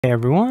Hey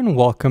everyone,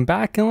 welcome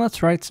back, and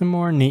let's write some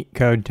more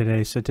Leetcode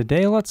today. So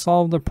today let's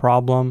solve the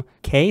problem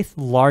kth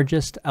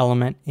largest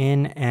element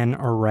in an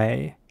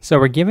array. So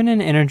we're given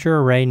an integer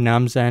array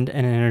nums and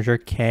an integer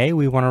k.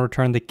 We want to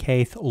return the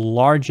kth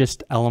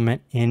largest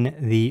element in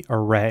the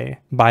array.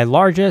 By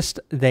largest,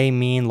 they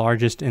mean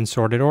largest in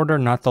sorted order,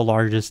 not the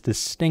largest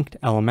distinct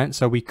element.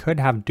 So we could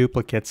have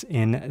duplicates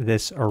in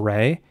this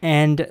array.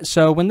 And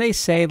so when they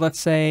say,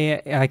 let's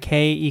say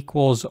k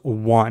equals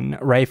 1,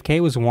 right? If k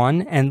was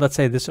 1 and let's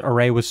say this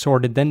array was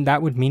sorted, then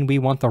that would mean we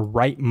want the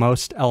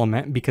rightmost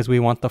element because we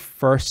want the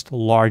first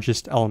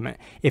largest element.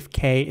 If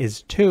k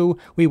is 2,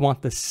 we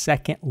want the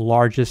second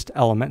largest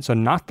element. So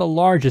not the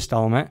largest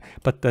element,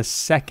 but the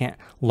second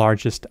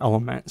largest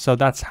element. So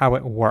that's how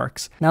it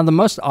works. Now, the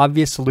most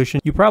obvious solution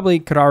you probably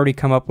could already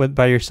come up with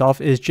by yourself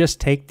is just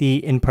take the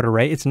input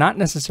array. It's not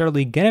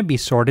necessarily going to be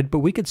sorted, but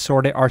we could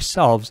sort it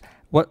ourselves.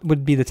 What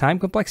would be the time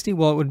complexity?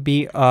 Well, it would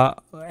be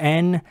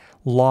n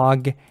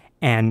log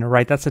n,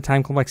 right? That's the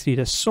time complexity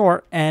to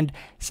sort. And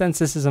since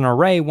this is an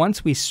array,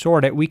 once we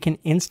sort it, we can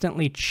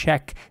instantly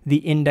check the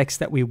index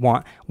that we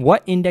want.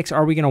 What index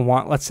are we going to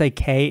want? Let's say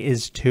k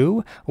is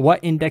 2.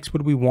 What index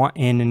would we want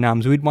in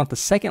nums? We'd want the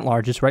second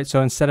largest, right?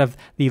 So instead of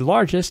the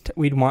largest,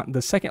 we'd want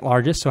the second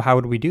largest. So how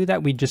would we do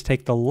that? We'd just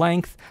take the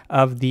length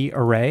of the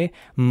array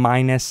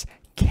minus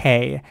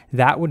k.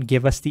 That would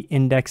give us the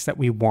index that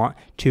we want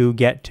to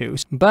get to.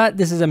 But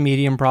this is a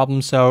medium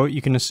problem, so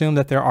you can assume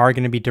that there are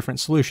going to be different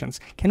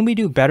solutions. Can we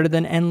do better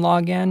than n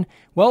log n?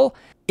 Well,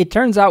 it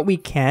turns out we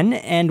can,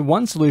 and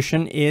one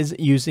solution is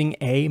using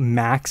a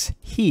max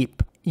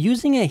heap.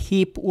 Using a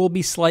heap will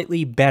be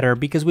slightly better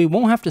because we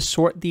won't have to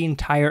sort the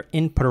entire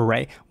input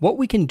array. What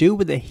we can do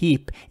with a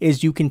heap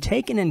is you can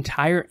take an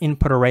entire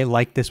input array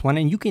like this one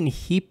and you can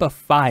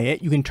heapify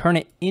it. You can turn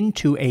it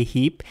into a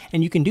heap,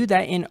 and you can do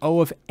that in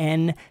O of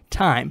n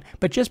time.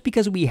 But just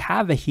because we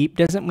have a heap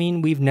doesn't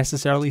mean we've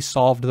necessarily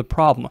solved the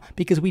problem,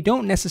 because we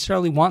don't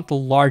necessarily want the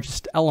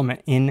largest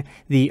element in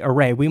the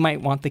array. We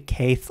might want the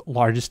kth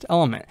largest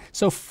element.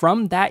 So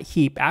from that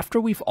heap,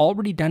 after we've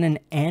already done an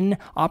n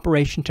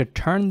operation to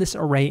turn this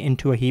array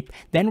into a heap,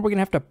 then we're going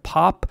to have to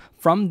pop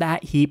from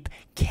that heap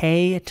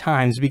k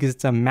times, because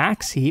it's a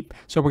max heap.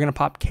 So we're going to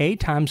pop k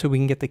times so we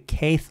can get the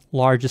kth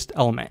largest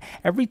element.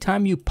 Every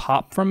time you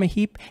pop from a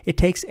heap, it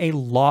takes a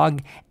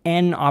log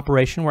n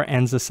operation where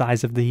n's the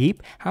size of the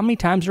heap. How many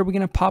times are we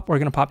going to pop? We're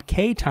going to pop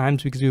k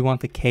times because we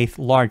want the kth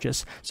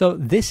largest. So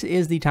this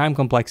is the time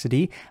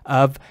complexity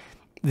of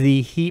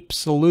the heap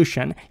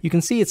solution. You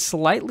can see it's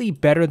slightly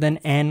better than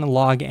n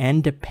log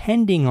n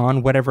depending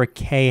on whatever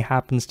k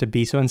happens to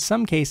be. So in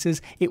some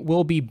cases, it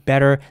will be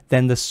better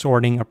than the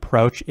sorting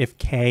approach if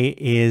k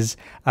is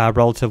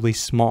relatively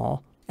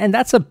small. And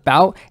that's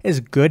about as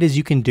good as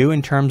you can do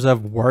in terms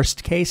of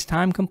worst case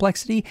time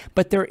complexity,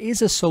 but there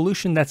is a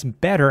solution that's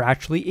better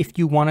actually if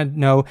you want to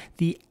know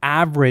the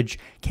average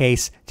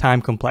case time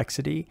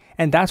complexity.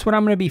 And that's what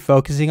I'm going to be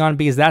focusing on,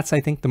 because that's,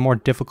 I think, the more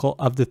difficult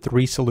of the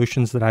three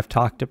solutions that I've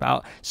talked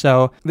about.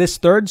 So this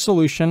third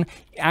solution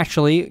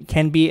actually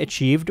can be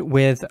achieved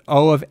with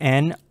O of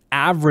n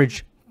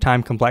average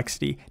time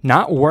complexity,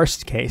 not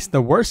worst case.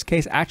 The worst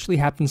case actually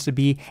happens to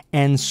be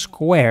n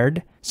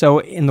squared. So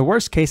in the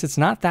worst case, it's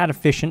not that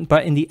efficient,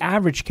 but in the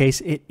average case,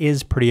 it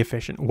is pretty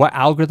efficient. What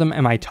algorithm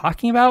am I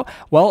talking about?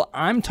 Well,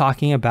 I'm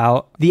talking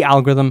about the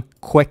algorithm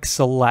quick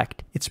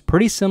select. It's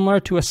pretty similar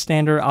to a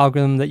standard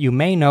algorithm that you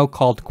may know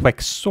called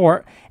quick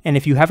sort. And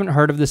if you haven't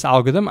heard of this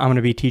algorithm, I'm going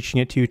to be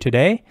teaching it to you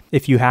today.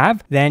 If you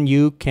have, then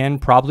you can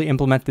probably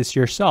implement this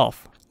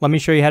yourself. Let me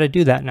show you how to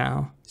do that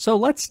now. So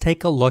let's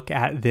take a look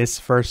at this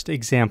first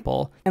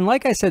example. And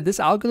like I said, this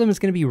algorithm is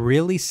going to be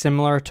really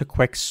similar to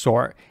quick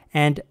sort.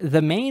 And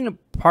the main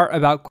part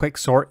about quick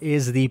sort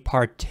is the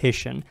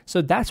partition.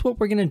 So that's what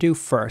we're going to do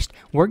first.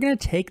 We're going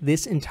to take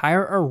this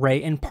entire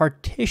array and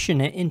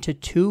partition it into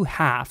two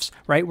halves,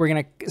 right? We're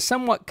going to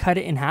somewhat cut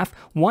it in half.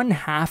 One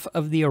half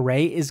of the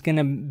array is going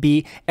to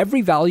be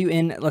every value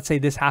in, let's say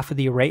this half of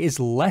the array is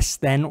less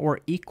than or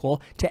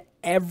equal to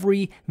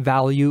every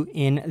value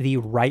in the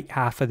right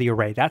half of the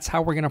array. That's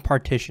how we're going to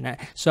partition it.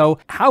 So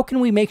how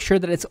can we make sure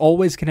that it's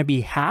always going to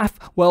be half?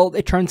 Well,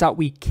 it turns out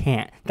we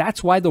can't.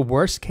 That's why the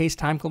worst case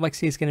time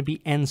complexity is going to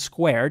be n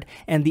squared,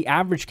 and the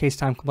average case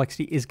time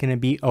complexity is going to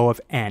be O of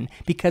n.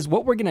 Because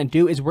what we're going to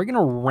do is we're going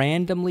to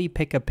randomly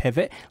pick a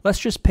pivot. Let's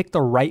just pick the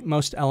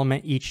rightmost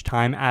element each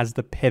time as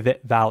the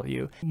pivot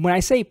value. When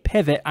I say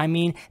pivot, I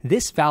mean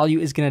this value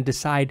is going to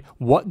decide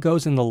what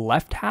goes in the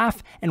left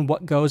half and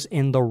what goes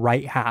in the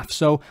right half.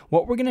 So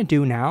what we're going to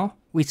do now,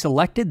 we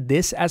selected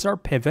this as our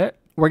pivot.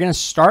 We're going to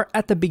start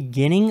at the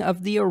beginning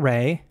of the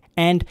array,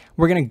 and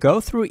we're going to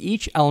go through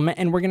each element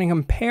and we're going to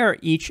compare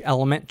each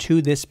element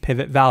to this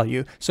pivot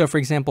value. So for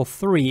example,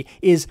 3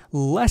 is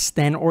less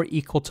than or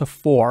equal to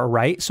 4,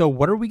 right? So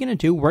what are we going to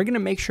do? We're going to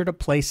make sure to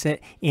place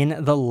it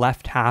in the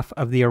left half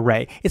of the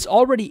array. It's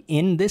already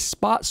in this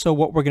spot, so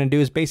what we're going to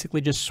do is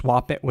basically just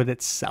swap it with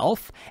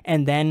itself,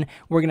 and then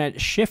we're going to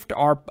shift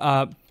our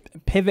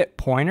pivot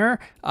pointer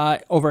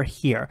over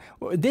here.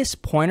 This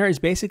pointer is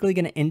basically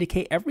going to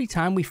indicate every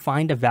time we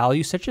find a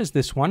value such as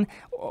this one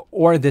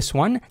or this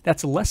one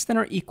that's less than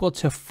or equal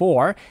to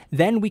 4,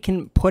 then we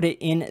can put it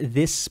in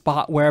this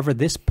spot wherever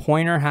this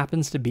pointer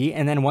happens to be.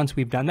 And then once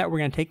we've done that, we're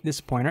going to take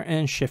this pointer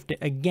and shift it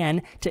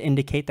again to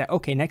indicate that,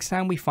 okay, next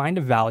time we find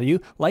a value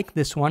like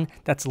this one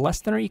that's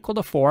less than or equal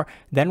to 4,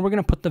 then we're going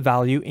to put the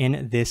value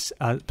in this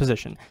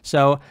position.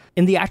 So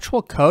in the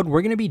actual code,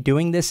 we're going to be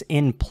doing this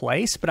in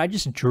place, but I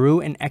just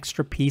drew an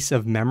extra piece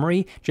of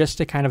memory just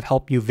to kind of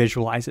help you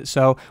visualize it.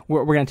 So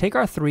we're going to take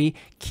our 3,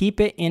 keep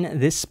it in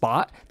this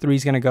spot. 3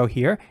 is going to go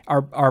here.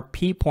 Our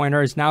P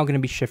pointer is now going to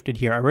be shifted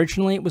here.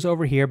 Originally it was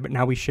over here, but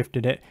now we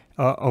shifted it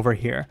over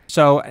here.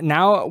 So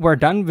now we're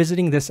done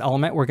visiting this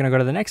element. We're going to go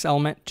to the next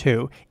element,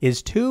 2.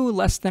 Is 2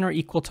 less than or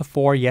equal to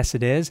 4? Yes,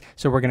 it is.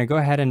 So we're going to go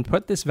ahead and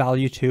put this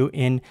value 2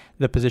 in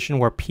the position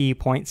where P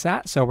points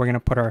at. So we're going to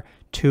put our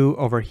 2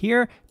 over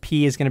here.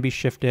 P is going to be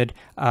shifted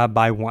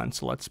by 1.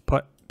 So let's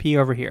put P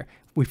over here.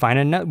 We find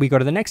another, we go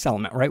to the next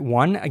element, right?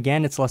 1,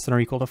 again, it's less than or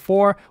equal to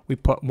 4. We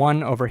put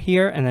 1 over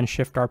here and then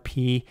shift our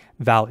P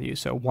value.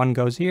 So 1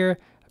 goes here.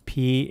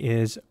 P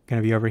is going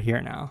to be over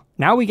here now.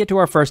 Now we get to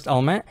our first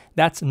element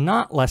that's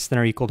not less than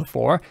or equal to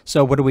 4.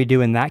 So what do we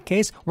do in that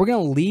case? We're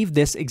going to leave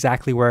this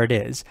exactly where it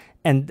is.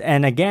 And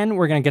again,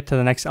 we're going to get to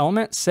the next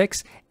element.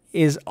 6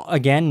 is,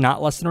 again,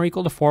 not less than or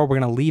equal to 4. We're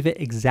going to leave it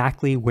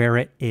exactly where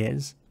it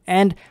is.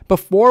 And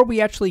before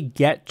we actually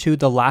get to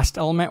the last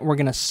element, we're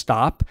going to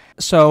stop.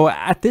 So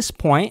at this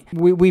point,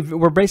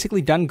 we're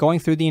basically done going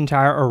through the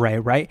entire array,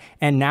 right?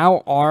 And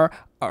now our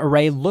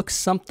array looks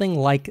something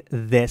like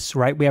this,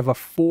 right? We have a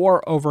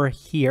 4 over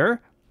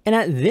here. And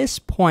at this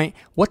point,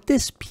 what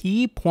this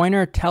P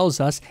pointer tells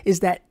us is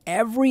that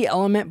every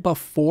element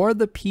before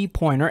the P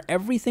pointer,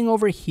 everything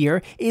over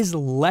here is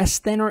less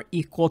than or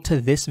equal to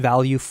this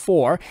value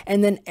 4.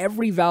 And then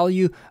every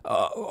value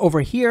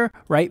over here,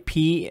 right,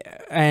 P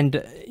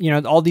and,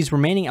 all these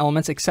remaining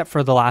elements, except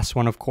for the last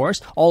one, of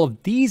course, all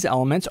of these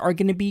elements are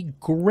going to be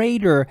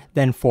greater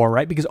than 4,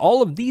 right? Because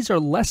all of these are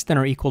less than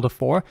or equal to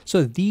 4.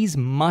 So these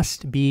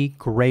must be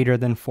greater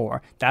than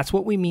 4. That's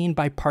what we mean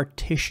by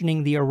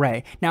partitioning the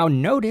array. Now,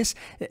 notice,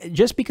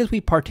 just because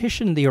we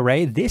partition the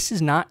array, this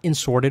is not in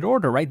sorted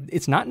order, right?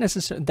 It's not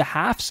necessary. The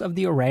halves of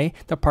the array,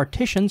 the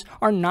partitions,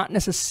 are not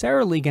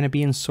necessarily going to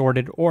be in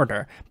sorted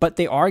order, but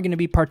they are going to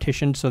be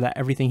partitioned so that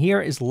everything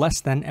here is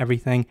less than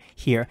everything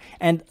here.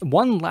 And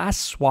one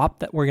last swap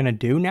that we're going to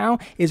do now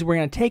is we're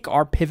going to take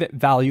our pivot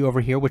value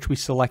over here, which we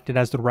selected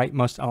as the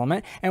rightmost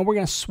element, and we're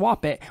going to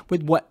swap it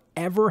with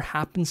whatever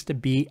happens to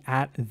be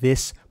at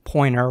this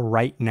pointer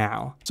right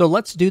now. So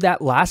let's do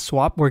that last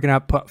swap. We're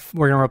going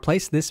to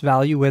replace this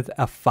value with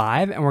a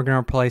 5, and we're going to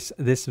replace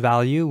this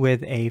value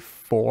with a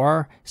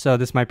 4. So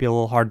this might be a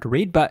little hard to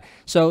read, but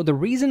so the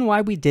reason why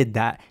we did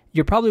that,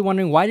 you're probably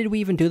wondering, why did we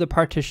even do the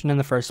partition in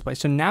the first place?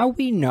 So now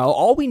we know,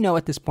 all we know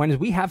at this point is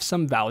we have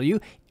some value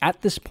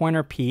at this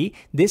pointer P.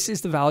 This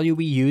is the value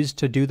we used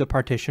to do the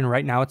partition.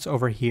 Right now it's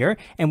over here,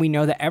 and we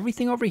know that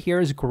everything over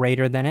here is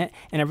greater than it,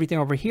 and everything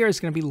over here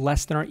is going to be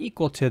less than or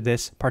equal to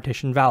this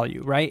partition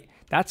value, right?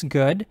 That's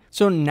good.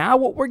 So now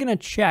what we're going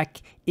to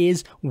check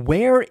is,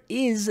 where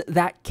is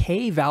that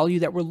K value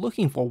that we're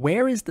looking for?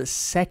 Where is the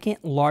second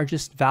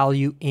largest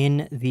value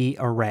in the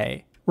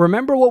array?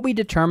 Remember what we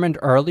determined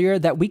earlier,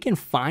 that we can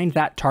find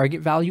that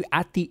target value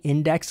at the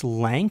index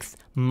length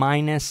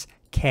minus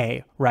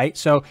K, right?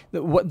 So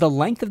the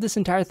length of this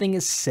entire thing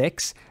is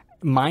 6.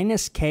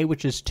 Minus K,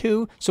 which is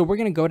 2. So we're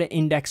going to go to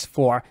index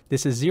 4.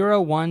 This is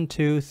 0, 1,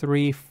 2,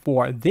 3,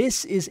 4.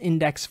 This is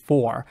index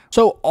 4.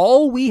 So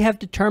all we have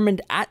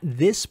determined at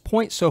this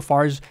point so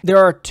far is there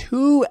are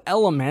 2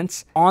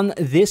 elements on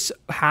this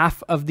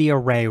half of the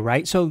array,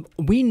 right? So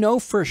we know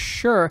for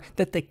sure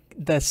that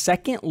the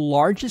second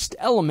largest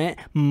element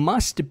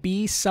must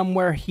be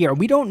somewhere here.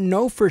 We don't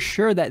know for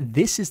sure that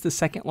this is the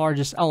second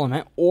largest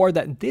element or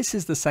that this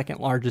is the second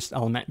largest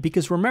element,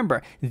 because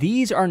remember,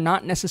 these are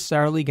not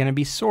necessarily going to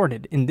be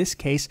sorted. In this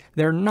case,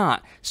 they're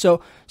not. So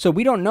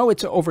we don't know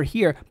it's over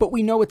here, but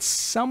we know it's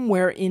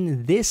somewhere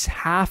in this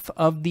half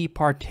of the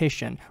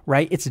partition,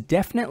 right? It's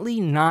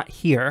definitely not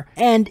here,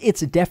 and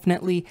it's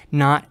definitely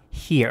not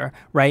here,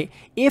 right?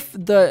 If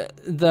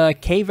the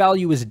K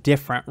value is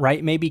different,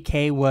 right? Maybe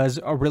K was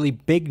a really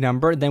big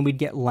number, then we'd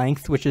get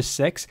length, which is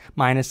 6,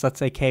 minus, let's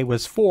say K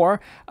was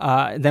 4,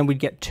 then we'd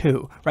get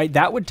 2, right?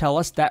 That would tell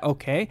us that,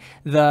 okay,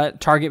 the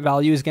target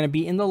value is going to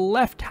be in the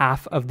left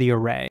half of the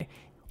array.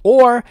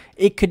 Or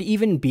it could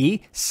even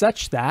be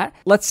such that,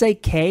 let's say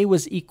K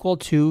was equal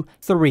to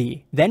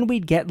 3. Then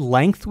we'd get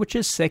length, which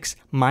is 6,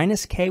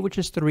 minus K, which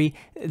is 3.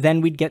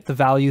 Then we'd get the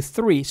value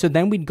 3. So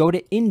then we'd go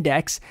to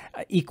index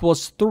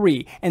equals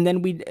 3. And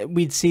then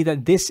we'd see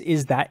that this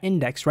is that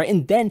index, right?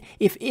 And then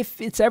if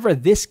it's ever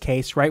this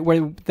case, right,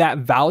 where that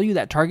value,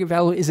 that target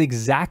value is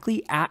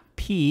exactly at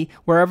P,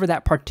 wherever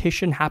that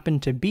partition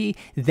happened to be,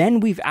 then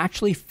we've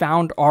actually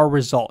found our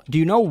result. Do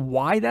you know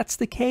why that's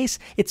the case?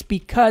 It's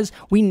because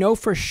we know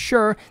for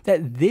sure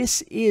that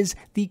this is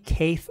the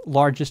kth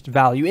largest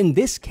value. In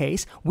this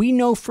case, we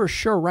know for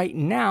sure right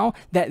now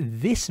that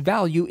this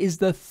value is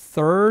the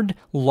third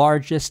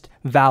largest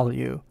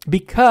value,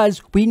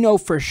 because we know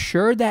for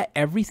sure that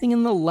everything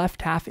in the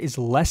left half is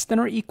less than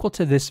or equal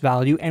to this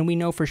value, and we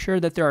know for sure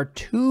that there are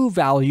two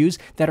values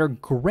that are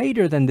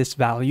greater than this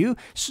value.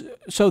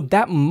 So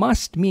that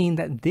must mean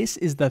that this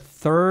is the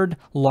third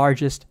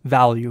largest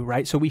value,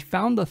 right? So we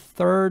found the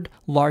third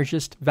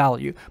largest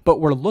value, but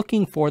we're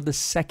looking for the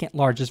second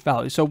largest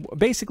value. So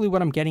basically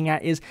what I'm getting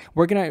at is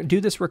we're going to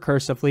do this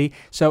recursively.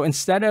 So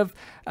instead of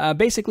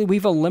basically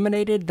we've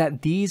eliminated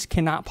that these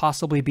cannot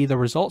possibly be the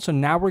result. So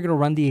now we're going to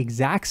run the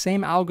exact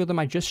same algorithm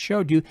I just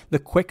showed you, the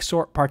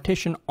quicksort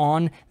partition,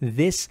 on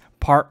this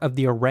part of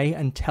the array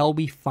until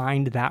we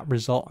find that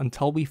result,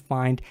 until we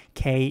find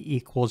k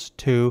equals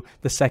to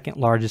the second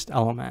largest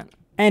element.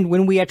 And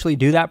when we actually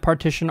do that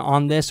partition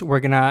on this,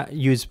 we're going to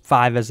use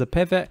 5 as a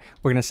pivot.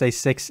 We're going to say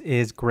 6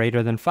 is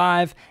greater than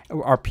 5.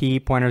 Our P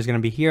pointer is going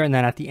to be here. And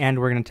then at the end,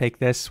 we're going to take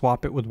this,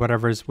 swap it with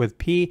whatever's with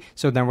P.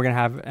 So then we're going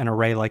to have an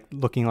array like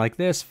looking like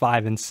this,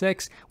 5 and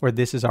 6, where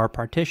this is our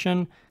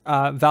partition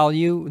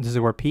value. This is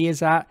where P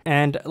is at.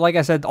 And like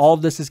I said, all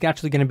of this is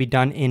actually going to be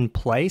done in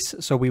place.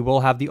 So we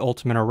will have the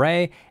ultimate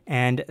array,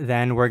 and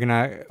then we're going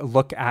to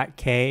look at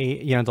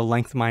K, the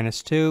length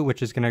minus 2,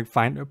 which is going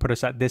to put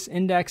us at this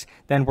index.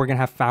 Then we're going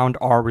to have found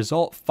our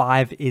result.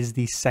 5 is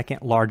the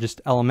second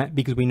largest element,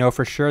 because we know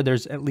for sure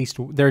there's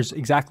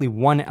exactly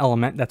one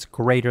element that's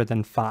greater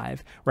than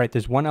 5, right?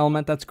 There's one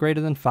element that's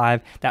greater than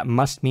 5. That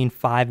must mean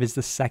 5 is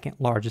the second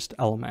largest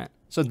element.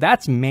 So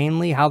that's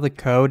mainly how the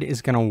code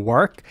is going to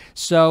work.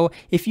 So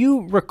if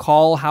you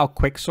recall how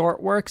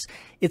quicksort works,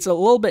 it's a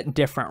little bit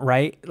different,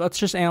 right? Let's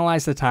just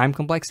analyze the time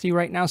complexity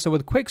right now. So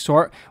with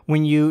quicksort,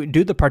 when you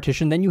do the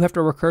partition, then you have to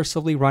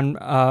recursively run,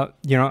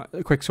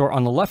 quicksort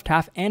on the left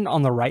half and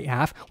on the right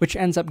half, which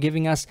ends up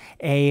giving us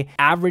a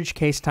average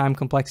case time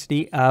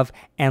complexity of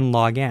n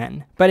log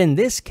n. But in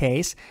this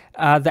case,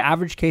 the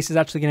average case is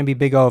actually going to be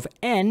big O of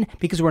n,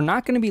 because we're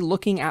not going to be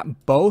looking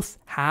at both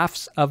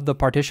halves of the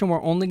partition.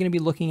 We're only going to be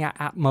looking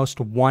at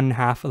most one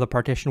half of the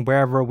partition,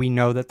 wherever we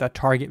know that the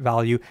target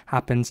value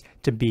happens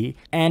to be.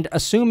 And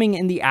assuming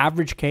in the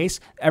average case,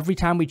 every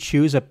time we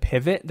choose a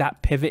pivot,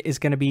 that pivot is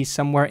going to be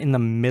somewhere in the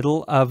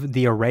middle of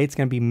the array. It's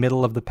going to be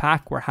middle of the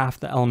pack, where half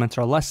the elements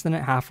are less than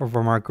it, half of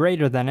them are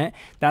greater than it.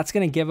 That's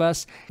going to give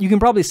us, you can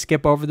probably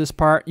skip over this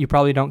part, you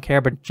probably don't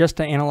care, but just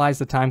to analyze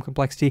the time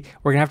complexity,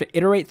 we're going to have to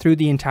iterate through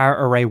the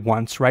entire array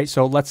once, right?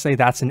 So let's say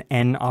that's an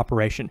n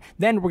operation.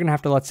 Then we're going to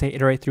have to, let's say,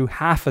 iterate through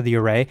half of the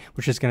array,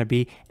 which is going to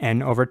be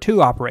n over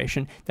 2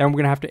 operation. Then we're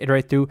going to have to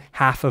iterate through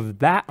half of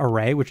that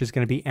array, which is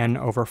going to be n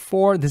over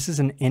 4. This is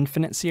an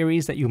infinite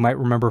series that you might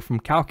remember from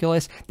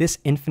calculus. This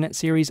infinite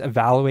series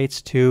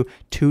evaluates to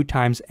 2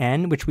 times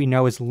n, which we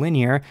know is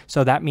linear.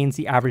 So that means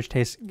the average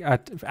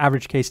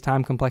case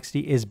time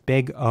complexity is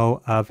big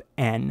O of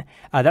n.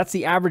 That's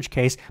the average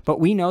case, but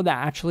we know that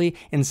actually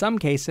in some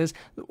cases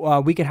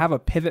we could have a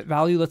pivot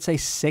value. Let's say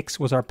 6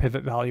 was our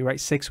pivot value, right?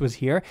 6 was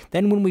here.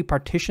 Then when we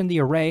partition the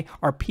array,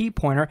 our P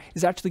pointer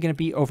is actually going to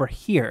be over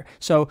here.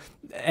 So,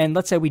 and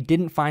let's say we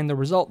didn't find the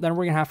result, then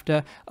we're going to have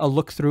to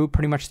look through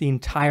pretty much the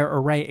entire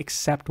array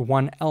except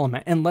one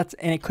element. And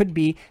it could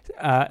be,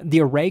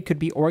 the array could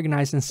be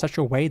organized in such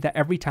a way that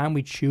every time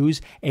we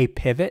choose a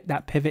pivot,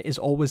 that pivot is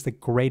always the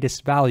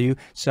greatest value.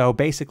 So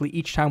basically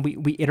each time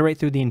we iterate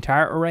through the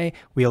entire array,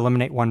 we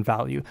eliminate one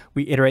value.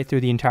 We iterate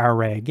through the entire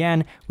array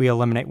again, we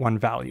eliminate one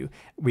value.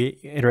 We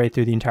iterate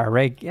through the entire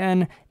array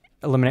again,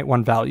 eliminate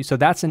one value. So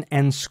that's an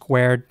n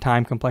squared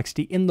time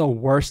complexity in the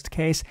worst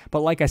case. But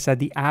like I said,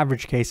 the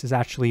average case is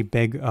actually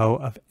big O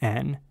of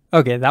n.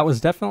 Okay, that was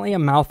definitely a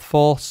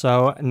mouthful,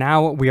 so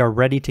now we are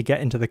ready to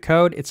get into the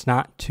code. It's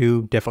not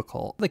too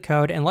difficult. The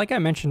code, and like I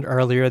mentioned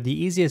earlier, the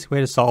easiest way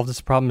to solve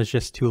this problem is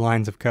just 2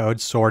 lines of code,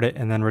 sort it,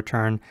 and then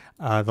return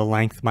the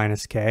length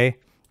minus k,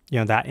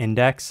 that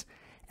index.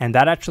 And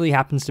that actually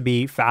happens to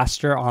be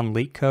faster on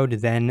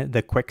Leetcode than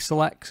the quick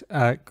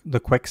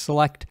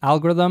select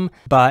algorithm,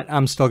 but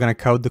I'm still going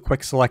to code the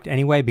quick select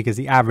anyway, because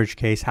the average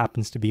case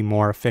happens to be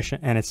more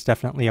efficient, and it's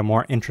definitely a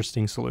more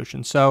interesting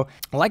solution. So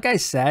like I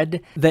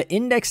said, the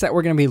index that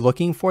we're going to be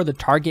looking for, the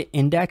target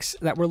index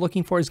that we're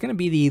looking for, is going to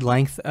be the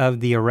length of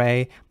the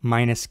array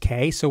minus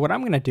k. So what I'm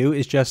going to do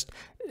is just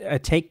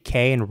take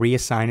k and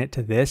reassign it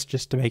to this,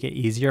 just to make it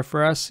easier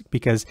for us,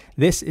 because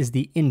this is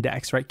the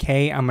index, right?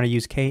 I'm going to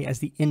use k as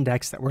the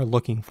index that we're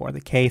looking for,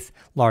 the kth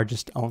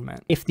largest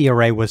element, if the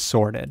array was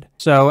sorted.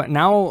 So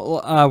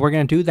now we're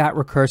going to do that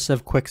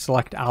recursive quick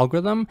select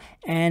algorithm.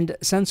 And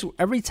since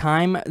every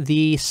time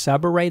the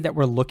subarray that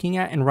we're looking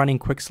at and running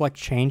quick select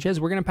changes,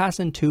 we're going to pass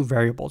in 2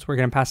 variables. We're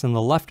going to pass in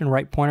the left and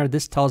right pointer.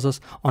 This tells us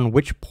on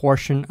which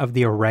portion of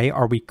the array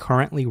are we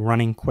currently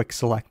running quick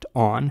select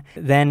on.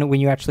 Then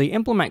when you actually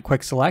implement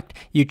quick select, select,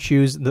 you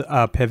choose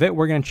the pivot.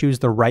 We're going to choose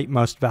the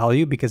rightmost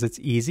value because it's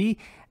easy.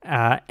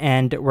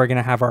 And we're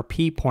going to have our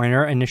P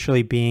pointer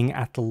initially being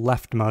at the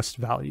leftmost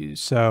value.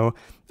 So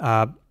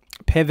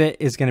pivot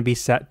is going to be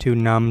set to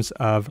nums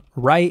of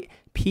right.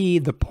 P,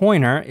 the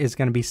pointer, is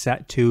going to be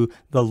set to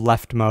the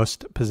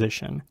leftmost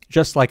position,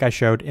 just like I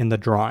showed in the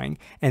drawing.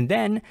 And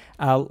then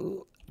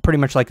pretty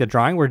much like the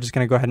drawing, we're just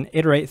going to go ahead and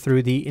iterate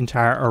through the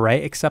entire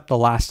array except the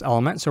last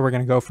element. So we're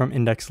going to go from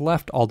index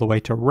left all the way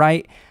to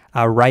right.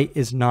 Right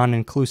is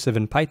non-inclusive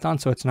in Python,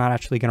 so it's not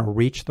actually going to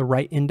reach the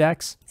right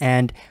index.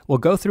 And we'll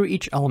go through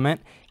each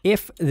element.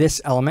 If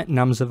this element,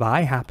 nums of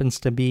I, happens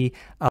to be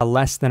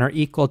less than or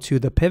equal to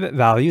the pivot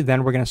value,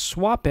 then we're going to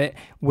swap it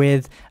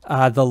with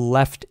the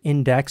left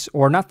index,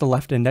 or not the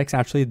left index,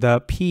 actually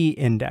the P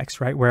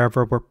index, right?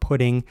 Wherever we're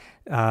putting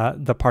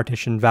the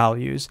partition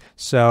values.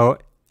 So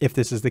if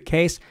this is the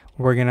case,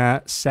 we're going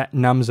to set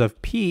nums of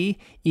P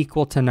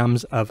equal to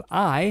nums of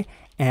I,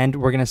 and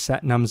we're going to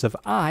set nums of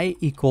I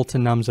equal to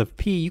nums of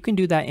P. You can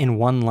do that in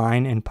one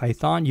line in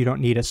Python. You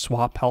don't need a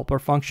swap helper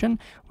function.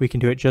 We can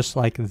do it just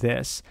like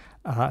this.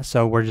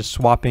 So we're just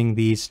swapping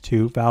these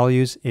two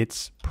values.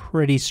 It's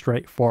pretty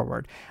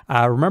straightforward.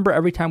 Remember,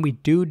 every time we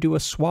do a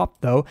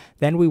swap though,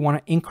 then we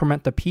want to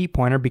increment the P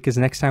pointer, because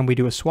next time we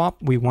do a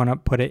swap, we want to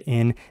put it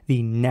in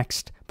the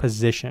next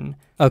position.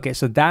 Okay,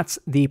 so that's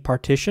the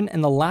partition.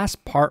 And the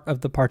last part of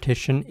the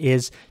partition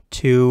is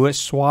to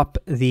swap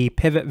the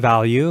pivot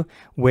value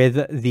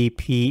with the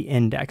P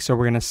index. So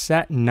we're going to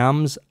set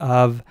nums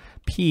of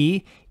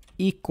P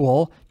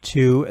equal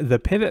to the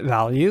pivot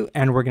value,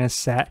 and we're going to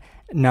set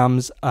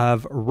nums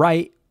of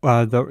right,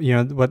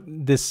 what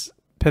this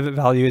pivot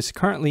value is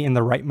currently in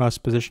the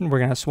rightmost position. We're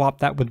going to swap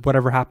that with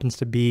whatever happens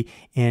to be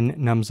in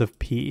nums of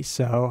P.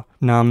 So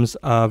nums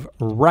of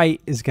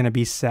right is going to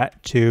be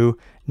set to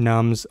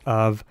nums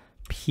of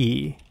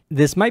P.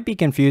 This might be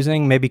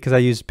confusing, maybe because I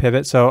used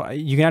pivot, so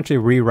you can actually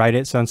rewrite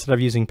it. So instead of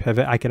using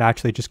pivot, I could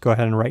actually just go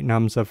ahead and write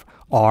nums of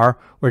R.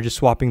 We're just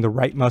swapping the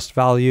rightmost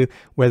value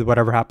with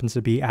whatever happens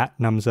to be at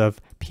nums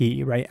of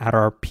P, right, at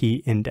our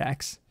P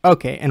index.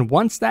 Okay, and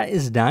once that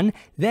is done,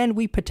 then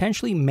we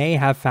potentially may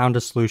have found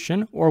a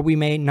solution, or we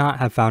may not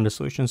have found a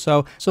solution.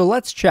 So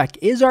let's check.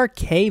 Is our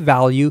K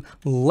value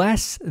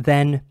less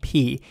than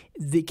P?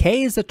 The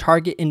K is the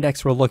target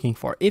index we're looking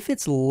for. If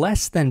it's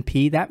less than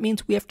P, that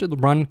means we have to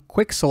run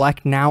quick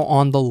select now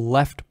on the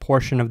left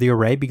portion of the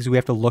array, because we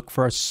have to look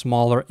for a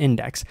smaller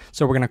index.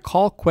 So we're going to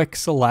call quick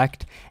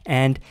select,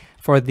 and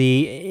for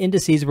the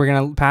indices, we're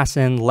going to pass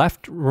in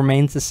left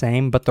remains the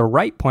same, but the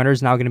right pointer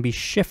is now going to be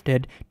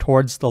shifted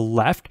towards the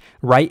left.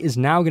 Right is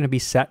now going to be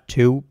set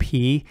to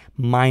P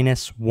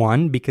minus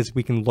 1, because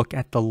we can look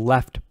at the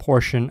left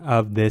portion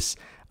of this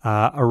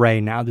array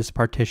now, this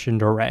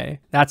partitioned array.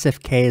 That's if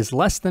K is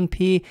less than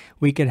P.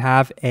 We could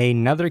have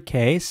another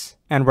case,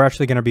 and we're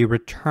actually going to be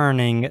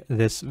returning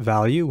this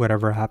value,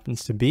 whatever it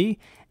happens to be.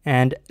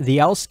 And the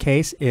else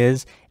case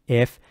is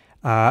if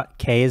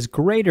K is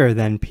greater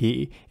than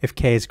P. If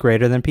K is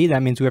greater than P,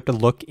 that means we have to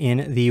look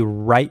in the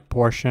right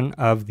portion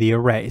of the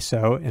array.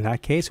 So in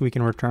that case, we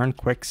can return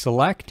quick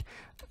select,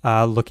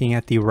 looking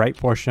at the right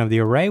portion of the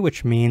array,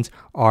 which means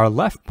our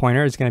left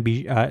pointer is going to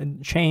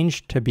be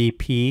changed to be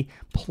P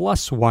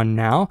plus 1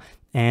 now,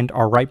 and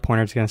our right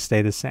pointer is going to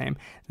stay the same.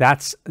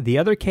 That's the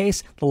other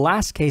case. The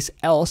last case,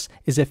 else,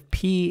 is if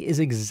P is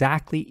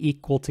exactly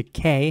equal to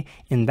K.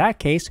 In that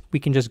case, we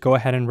can just go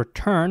ahead and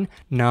return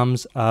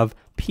nums of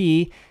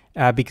P,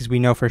 because we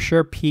know for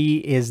sure P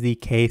is the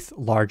kth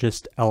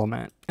largest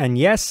element. And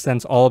yes,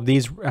 since all of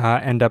these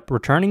end up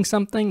returning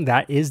something,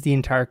 that is the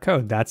entire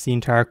code. That's the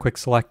entire quick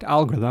select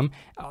algorithm.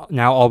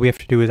 Now all we have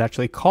to do is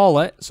actually call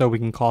it. So we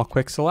can call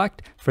quick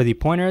select. For the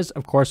pointers,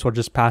 of course, we'll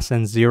just pass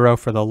in 0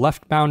 for the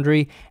left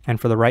boundary,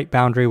 and for the right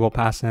boundary, we'll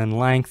pass in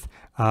length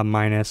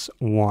minus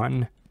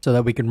 1. So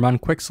that we can run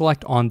quick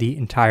select on the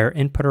entire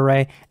input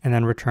array and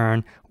then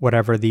return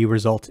whatever the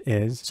result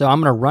is. So I'm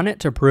going to run it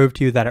to prove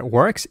to you that it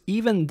works,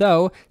 even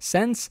though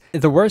since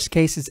the worst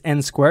case is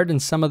n squared,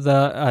 and some of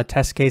the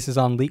test cases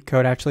on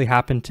Leetcode actually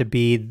happen to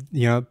be,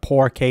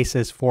 poor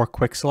cases for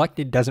quick select,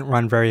 it doesn't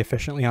run very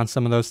efficiently on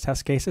some of those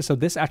test cases. So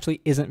this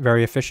actually isn't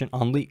very efficient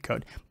on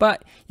Leetcode.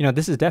 But,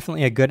 this is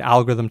definitely a good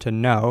algorithm to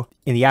know.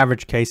 In the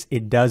average case,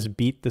 it does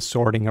beat the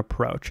sorting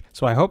approach.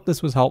 So I hope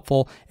this was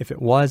helpful. If it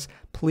was,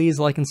 please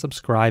like and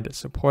subscribe. It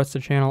supports the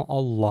channel a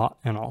lot,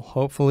 and I'll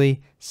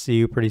hopefully see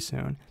you pretty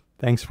soon.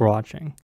 Thanks for watching.